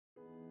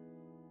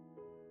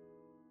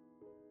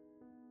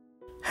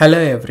Hello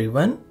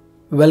everyone,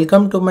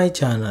 welcome to my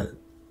channel.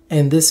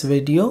 In this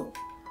video,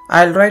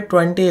 I'll write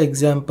 20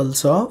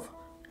 examples of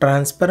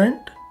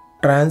transparent,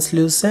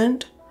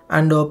 translucent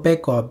and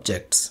opaque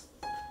objects.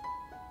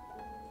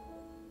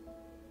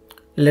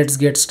 Let's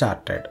get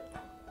started.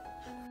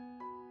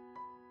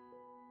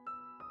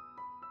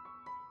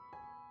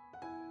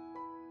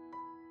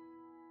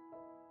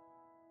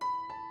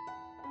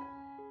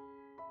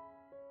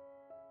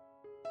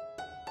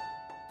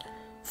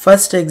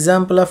 First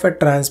example of a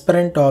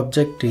transparent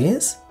object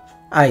is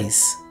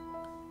ice,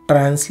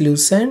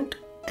 translucent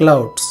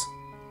clouds,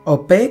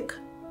 opaque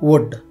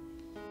wood.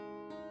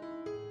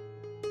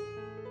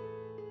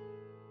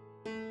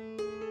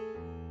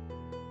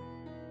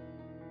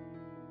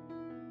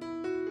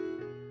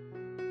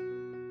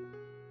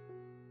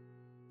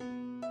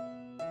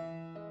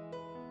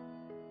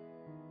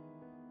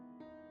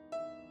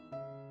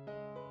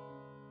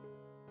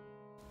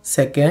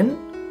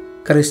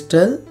 Second,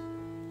 crystal,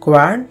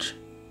 quartz,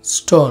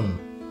 stone.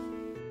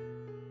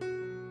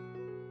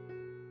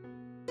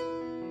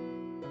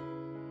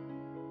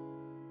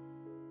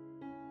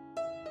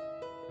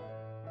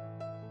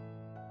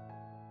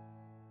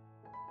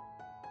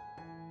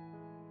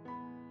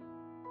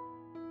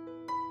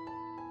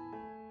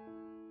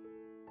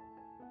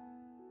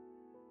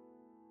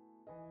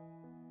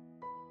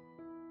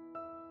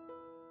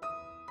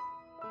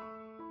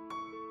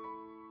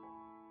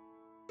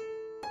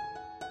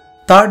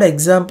 Third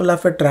example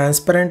of a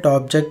transparent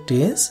object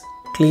is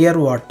clear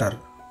water,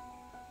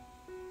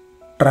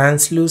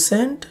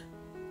 translucent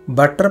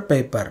butter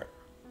paper,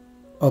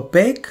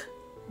 opaque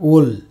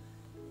wool.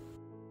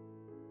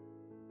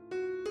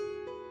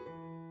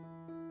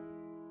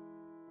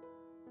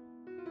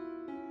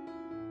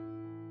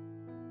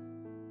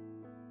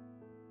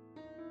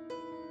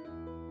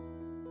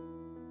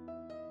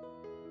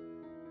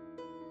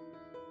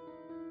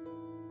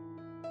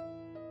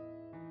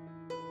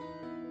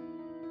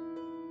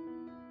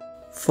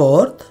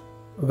 Fourth,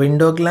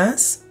 window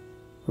glass,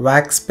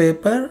 wax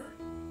paper,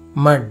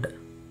 mud.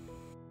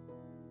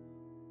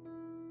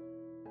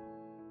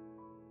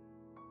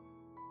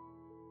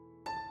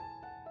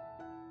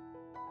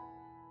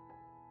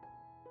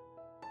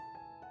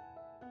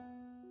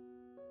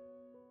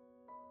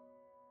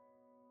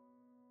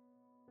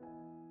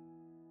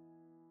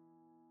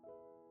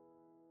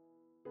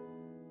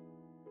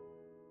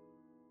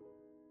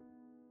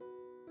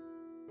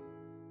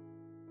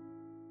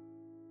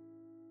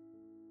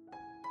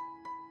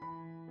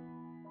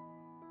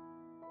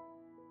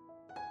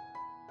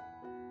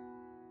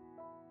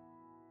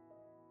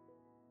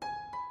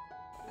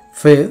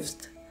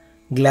 Fifth,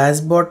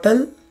 glass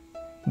bottle,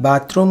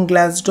 bathroom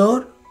glass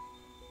door,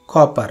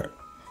 copper.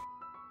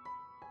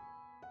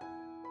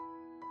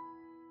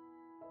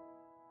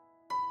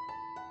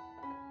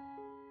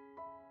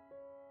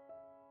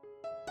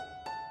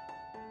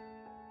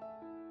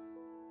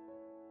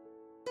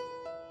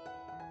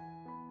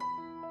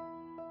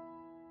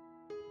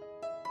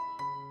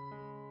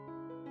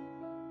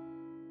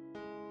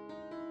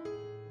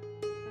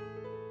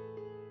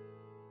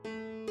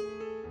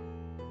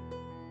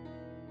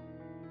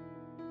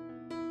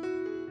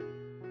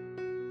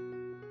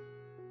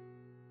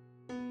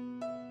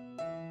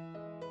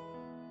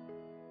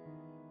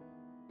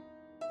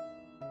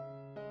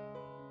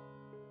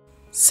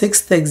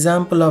 Sixth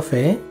example of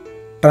a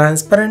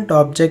transparent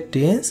object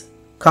is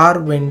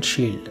car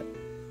windshield,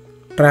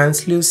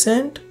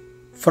 translucent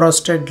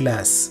frosted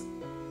glass,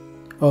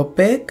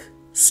 opaque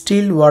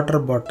steel water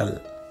bottle.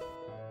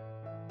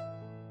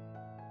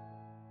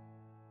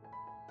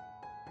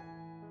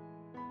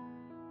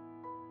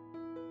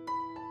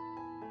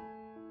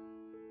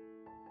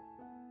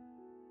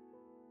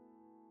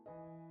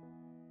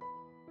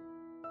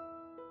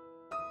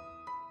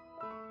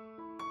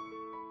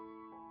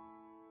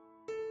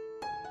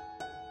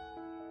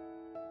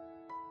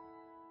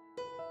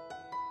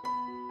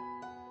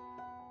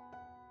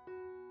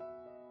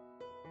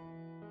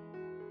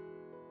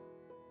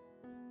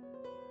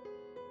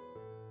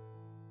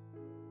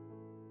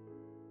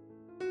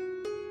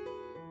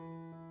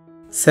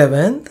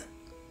 Seventh,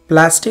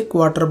 plastic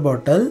water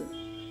bottle,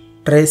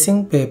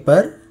 tracing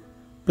paper,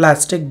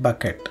 plastic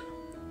bucket.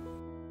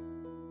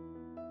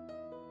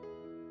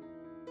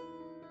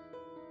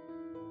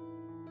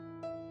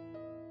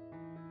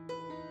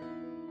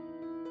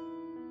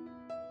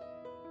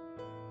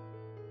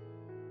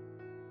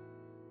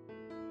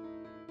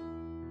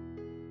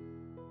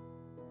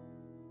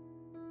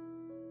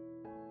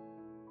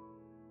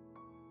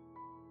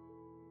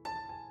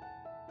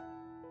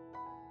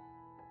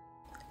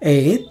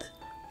 Eighth,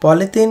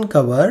 polythene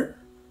cover,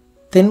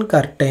 thin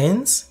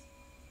curtains,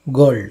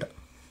 gold.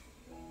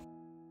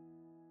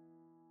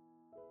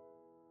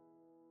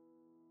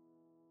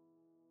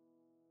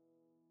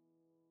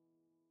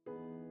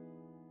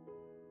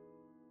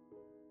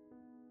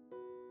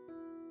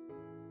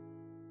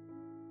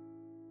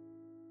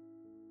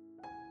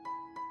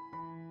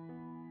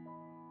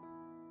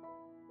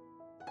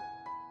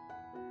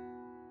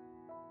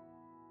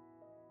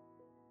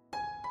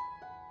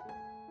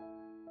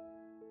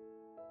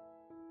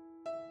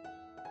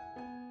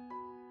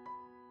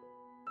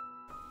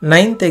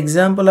 Ninth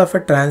example of a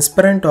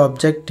transparent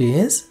object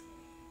is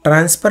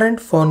transparent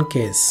phone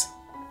case,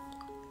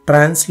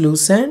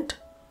 translucent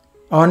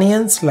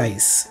onion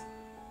slice,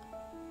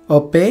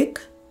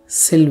 opaque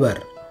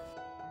silver.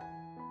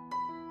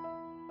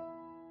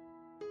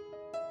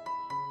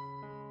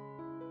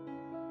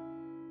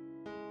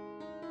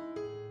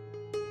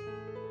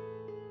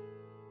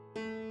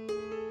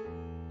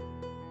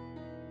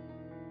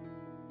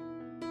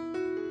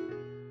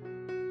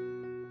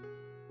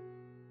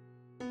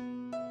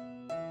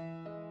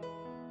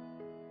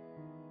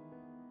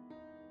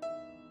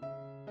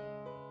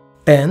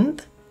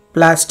 10th,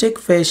 plastic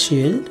face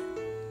shield,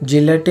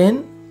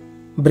 gelatin,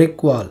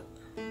 brick wall.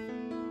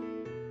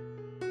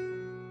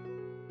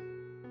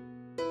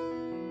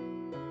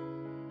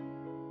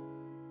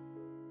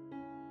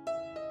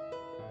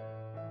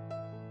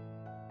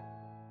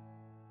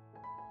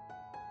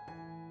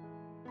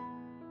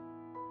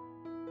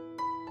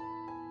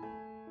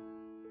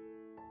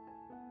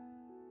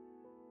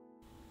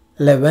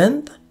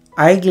 Eleventh,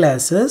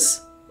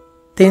 eyeglasses,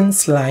 thin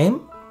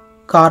slime,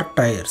 car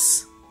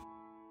tires.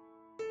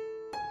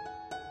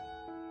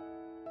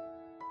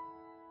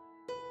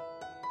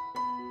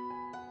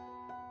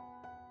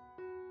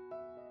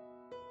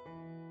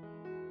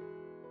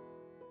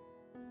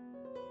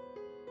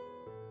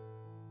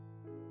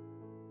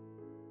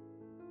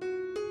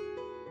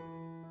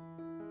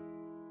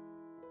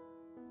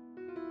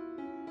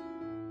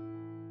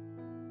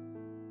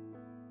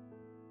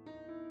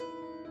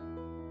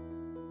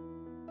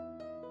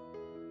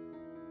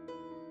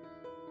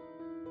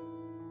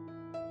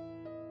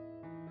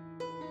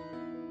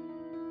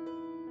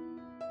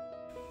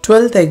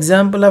 Twelfth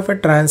example of a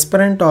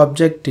transparent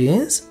object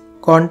is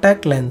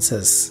contact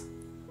lenses,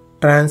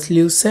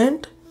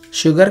 translucent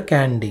sugar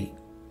candy,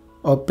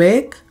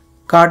 opaque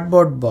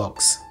cardboard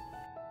box.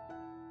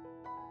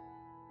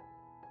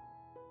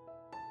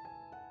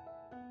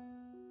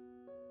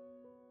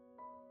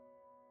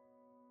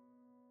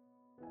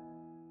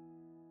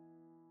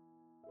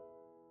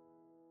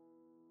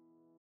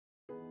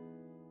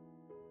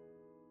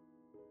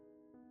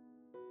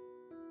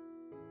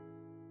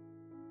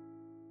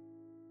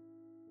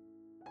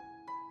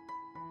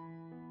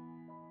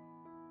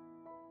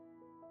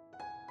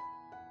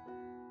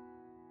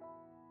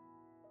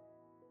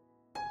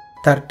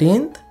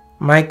 Thirteenth,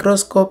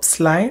 microscope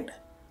slide,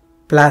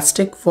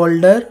 plastic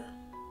folder,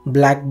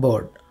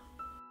 blackboard.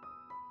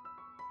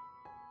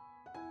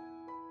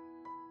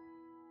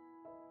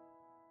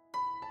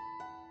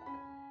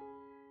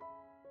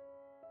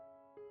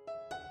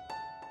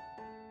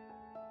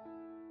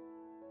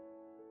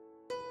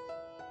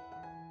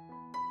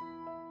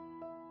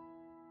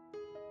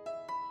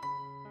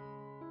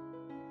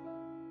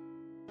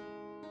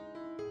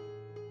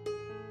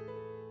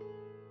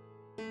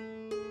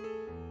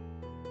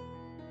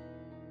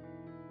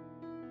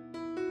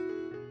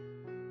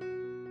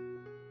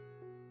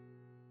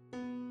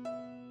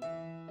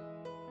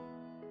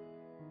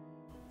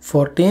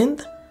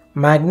 Fourteenth,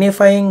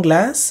 magnifying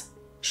glass,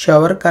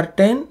 shower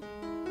curtain,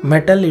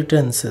 metal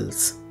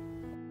utensils.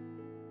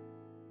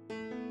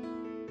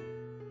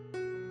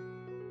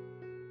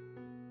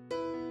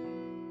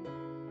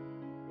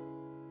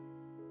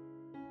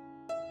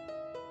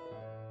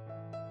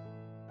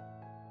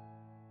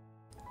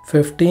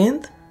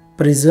 Fifteenth,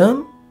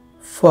 prism,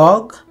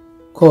 fog,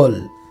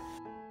 coal.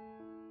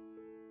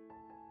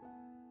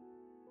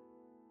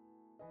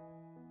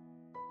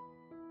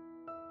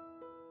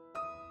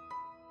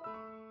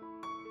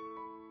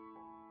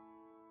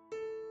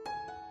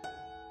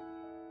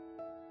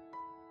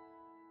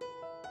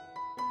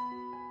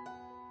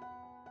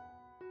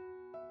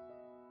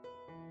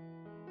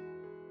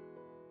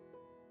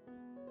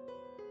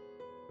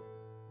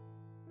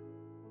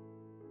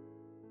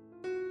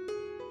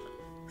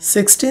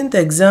 16th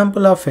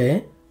example of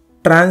a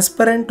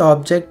transparent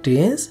object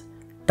is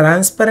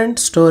transparent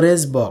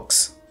storage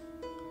box,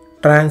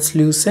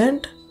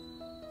 translucent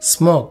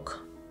smoke,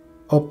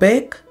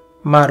 opaque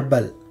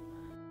marble.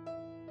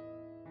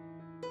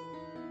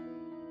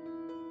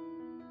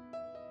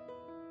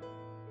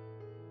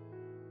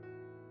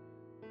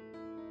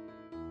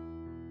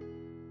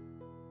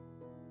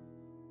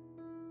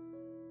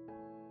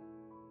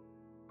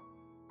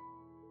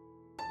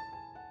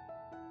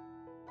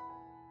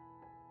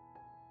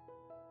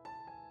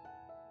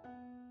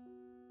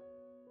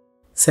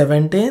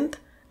 Seventeenth,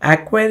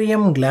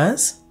 aquarium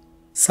glass,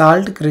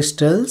 salt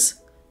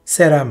crystals,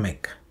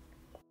 ceramic.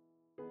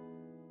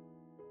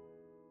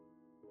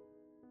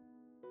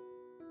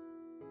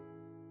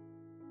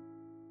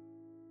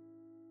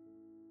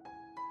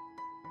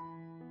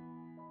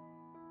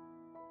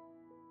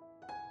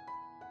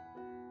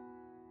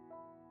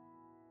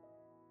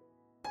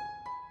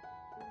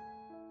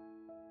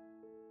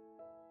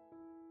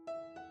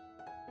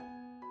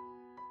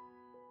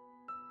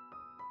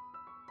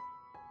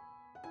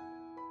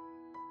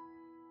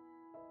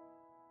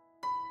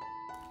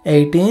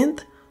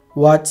 Eighteenth,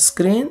 watch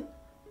screen,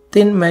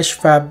 thin mesh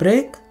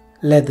fabric,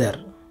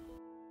 leather.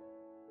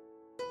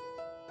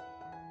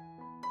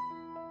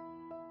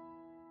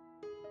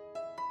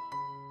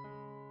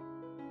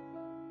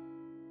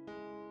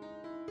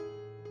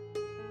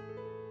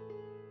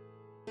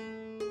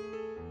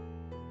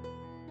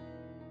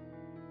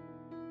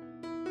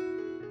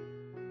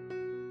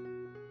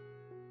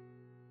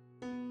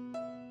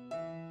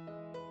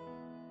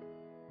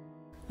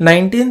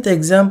 19th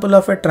example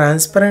of a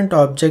transparent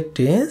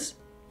object is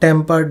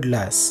tempered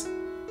glass,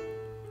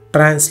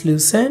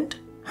 translucent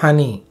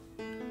honey,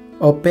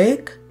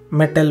 opaque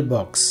metal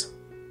box.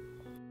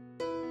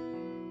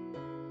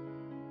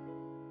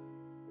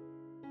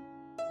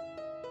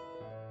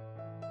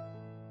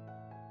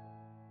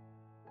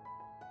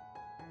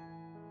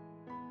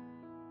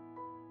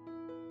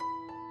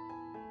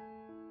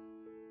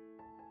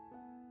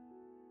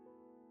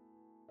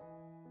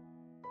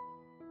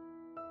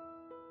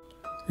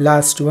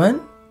 Last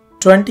one,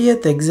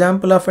 20th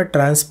example of a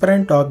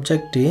transparent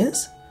object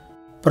is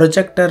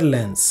projector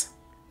lens,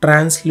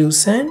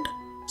 translucent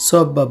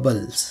soap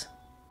bubbles,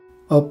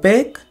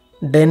 opaque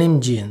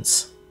denim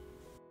jeans.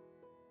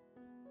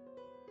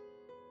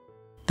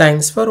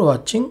 Thanks for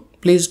watching.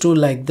 Please do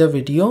like the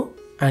video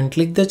and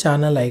click the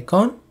channel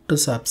icon to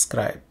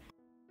subscribe.